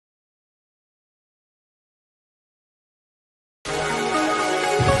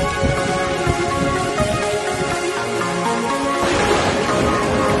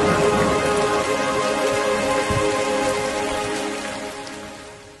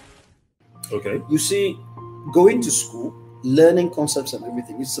Okay. You see, going to school, learning concepts and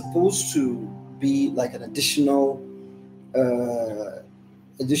everything is supposed to be like an additional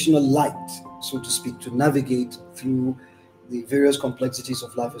light, so to speak, to navigate through the various complexities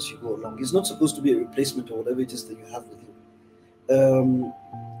of life as you go along. It's not supposed to be a replacement or whatever it is that you have with you.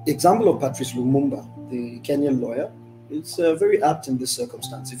 Example of Patrice Lumumba, the Kenyan lawyer, it's very apt in this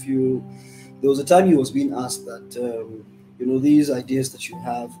circumstance. There was a time he was being asked that, these ideas that you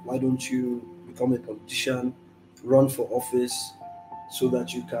have, why don't you become a politician, run for office, so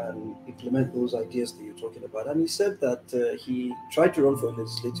that you can implement those ideas that you're talking about. And he said that he tried to run for a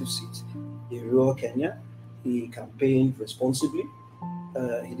legislative seat in rural Kenya. He campaigned responsibly.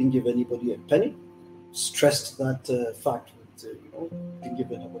 He didn't give anybody a penny. Stressed that fact. Didn't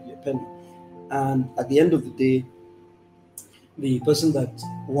give anybody a penny. And at the end of the day, the person that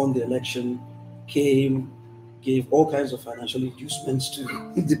won the election came, gave all kinds of financial inducements to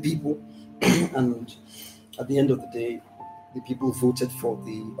the people, and at the end of the day, the people voted for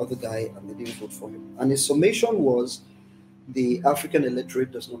the other guy and they didn't vote for him. And his summation was the African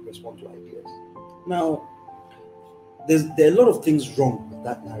electorate does not respond to ideas. Now, there are a lot of things wrong with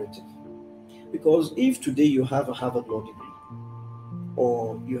that narrative. Because if today you have a Harvard Law degree,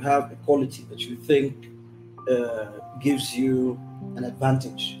 or you have a quality that you think gives you an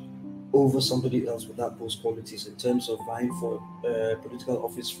advantage over somebody else without those qualities in terms of vying for political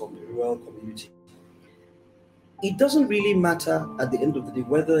office from a rural community, it doesn't really matter at the end of the day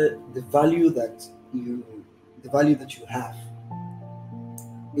whether the value that you have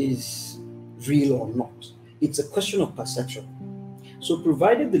is real or not. It's a question of perception. So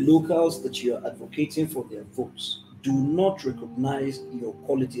provided the locals that you are advocating for their votes do not recognize your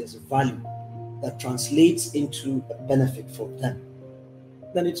quality as a value that translates into a benefit for them,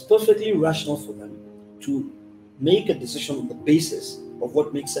 then it's perfectly rational for them to make a decision on the basis of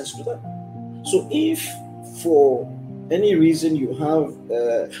what makes sense to them. So if for any reason you have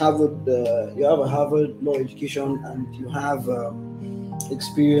a Harvard law education and you have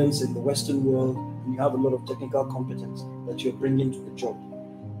experience in the Western world and you have a lot of technical competence that you're bringing to the job,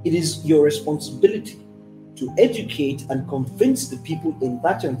 it is your responsibility to educate and convince the people in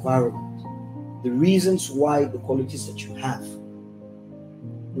that environment the reasons why the qualities that you have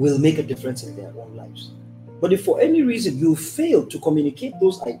will make a difference in their own lives. But if for any reason you fail to communicate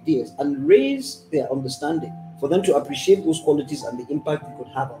those ideas and raise their understanding for them to appreciate those qualities and the impact it could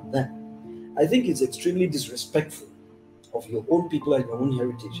have on them, I think it's extremely disrespectful of your own people and your own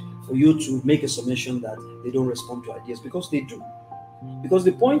heritage for you to make a summation that they don't respond to ideas, because they do. Because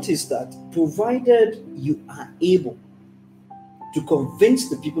the point is that provided you are able to convince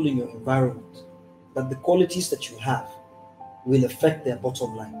the people in your environment that the qualities that you have will affect their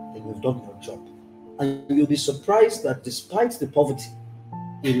bottom line, then you've done your job. And you'll be surprised that despite the poverty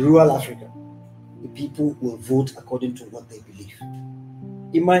in rural Africa, the people will vote according to what they believe.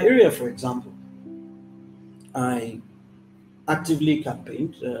 In my area, for example, I actively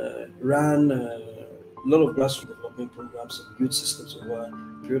campaigned, ran a lot of grassroots development programs and youth systems over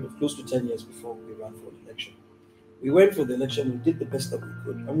a period of close to 10 years before we ran for the election. We went for the election, we did the best that we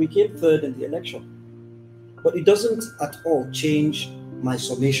could, and we came third in the election. But it doesn't at all change my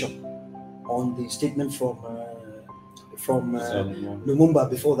summation on the statement from Lumumba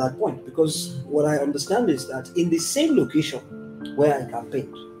before that point, because what I understand is that in the same location where I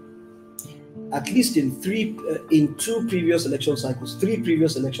campaigned, at least in three previous election cycles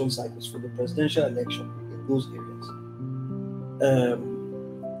for the presidential election in those areas,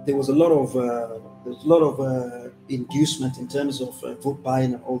 there was a lot of inducement in terms of vote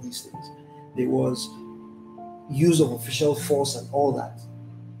buying and all these things. There was use of official force and all that,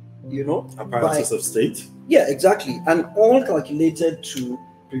 apparatus of state. Yeah, exactly, and all calculated to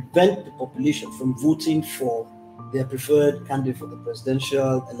prevent the population from voting for their preferred candidate for the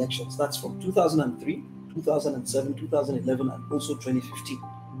presidential elections. That's from 2003, 2007, 2011, and also 2015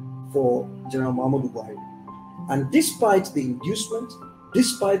 for General Muhammadu Buhari. And despite the inducement,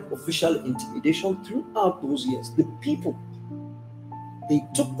 despite official intimidation throughout those years, the people, they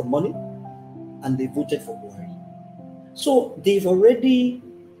took the money and they voted for Buhari. So they've already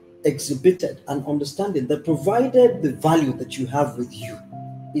exhibited an understanding that provided the value that you have with you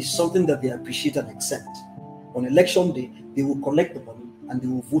is something that they appreciate and accept, on election day, they will collect the money and they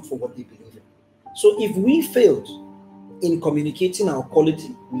will vote for what they believe in. So if we failed in communicating our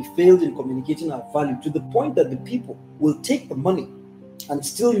quality, we failed in communicating our value to the point that the people will take the money and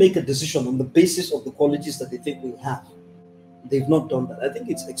still make a decision on the basis of the qualities that they think we have, they've not done that. I think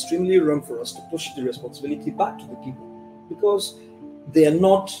it's extremely wrong for us to push the responsibility back to the people, because they are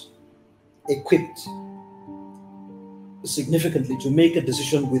not equipped significantly to make a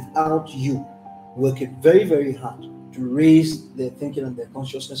decision without you working very, very hard to raise their thinking and their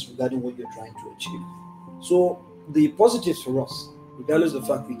consciousness regarding what you're trying to achieve. So the positives for us, regardless of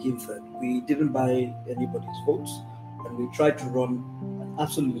the fact we came third, we didn't buy anybody's votes, and we tried to run an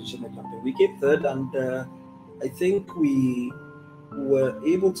absolutely legitimate campaign. We came third, and I think we were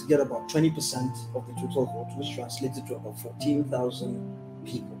able to get about 20% of the total vote, which translated to about 14,000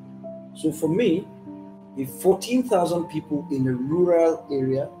 people. So for me, if 14,000 people in a rural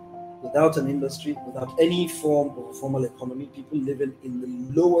area, without an industry, without any form of a formal economy, people living in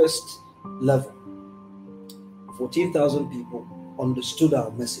the lowest level, 14,000 people understood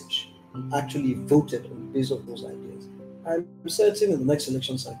our message and actually voted on the basis of those ideas, I'm certain in the next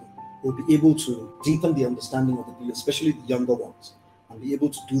election cycle, we'll be able to deepen the understanding of the people, especially the younger ones, and be able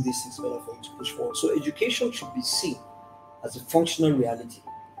to do these things better for you to push forward. So education should be seen as a functional reality,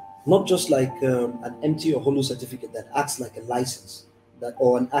 not just like an empty or hollow certificate that acts like a license, that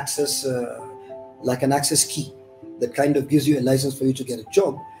or an access, like an access key that kind of gives you a license for you to get a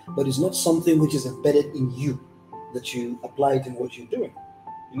job, but it's not something which is embedded in you, that you apply it in what you're doing.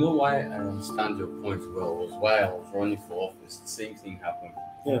 You know why I understand your point well was why I was running for office. The same thing happened.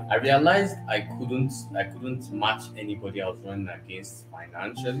 Yeah. I realized I couldn't match anybody I was running against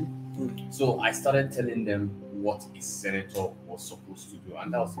financially. So I started telling them what a senator was supposed to do,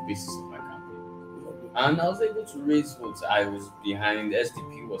 and that was the basis of my campaign. And I was able to raise votes. I was behind.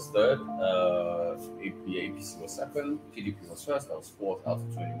 SDP was third, APC was second, PDP was first. I was fourth out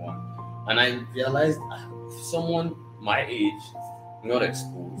of 21. And I realized someone my age, not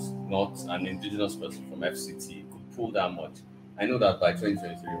exposed, not an indigenous person from FCT, could pull that much. I know that by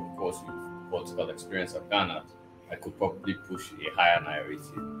 2023, of course, with political experience I've garnered, I could probably push a higher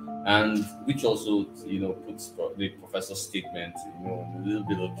narrative, and which also, puts the professor's statement, in a little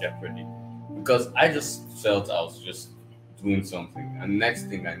bit of jeopardy, because I just felt I was just doing something, and next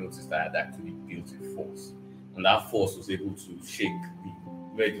thing I noticed that I had actually built a force, and that force was able to shake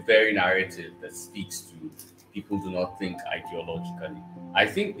the very narrative that speaks to people do not think ideologically. I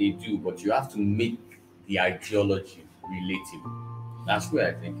think they do, but you have to make the ideology relatable. That's where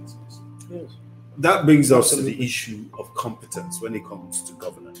I think it's missing. Yes. That brings us to the issue of competence when it comes to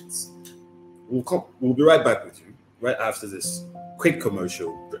governance. We'll be right back with you right after this quick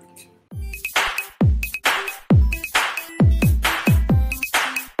commercial break.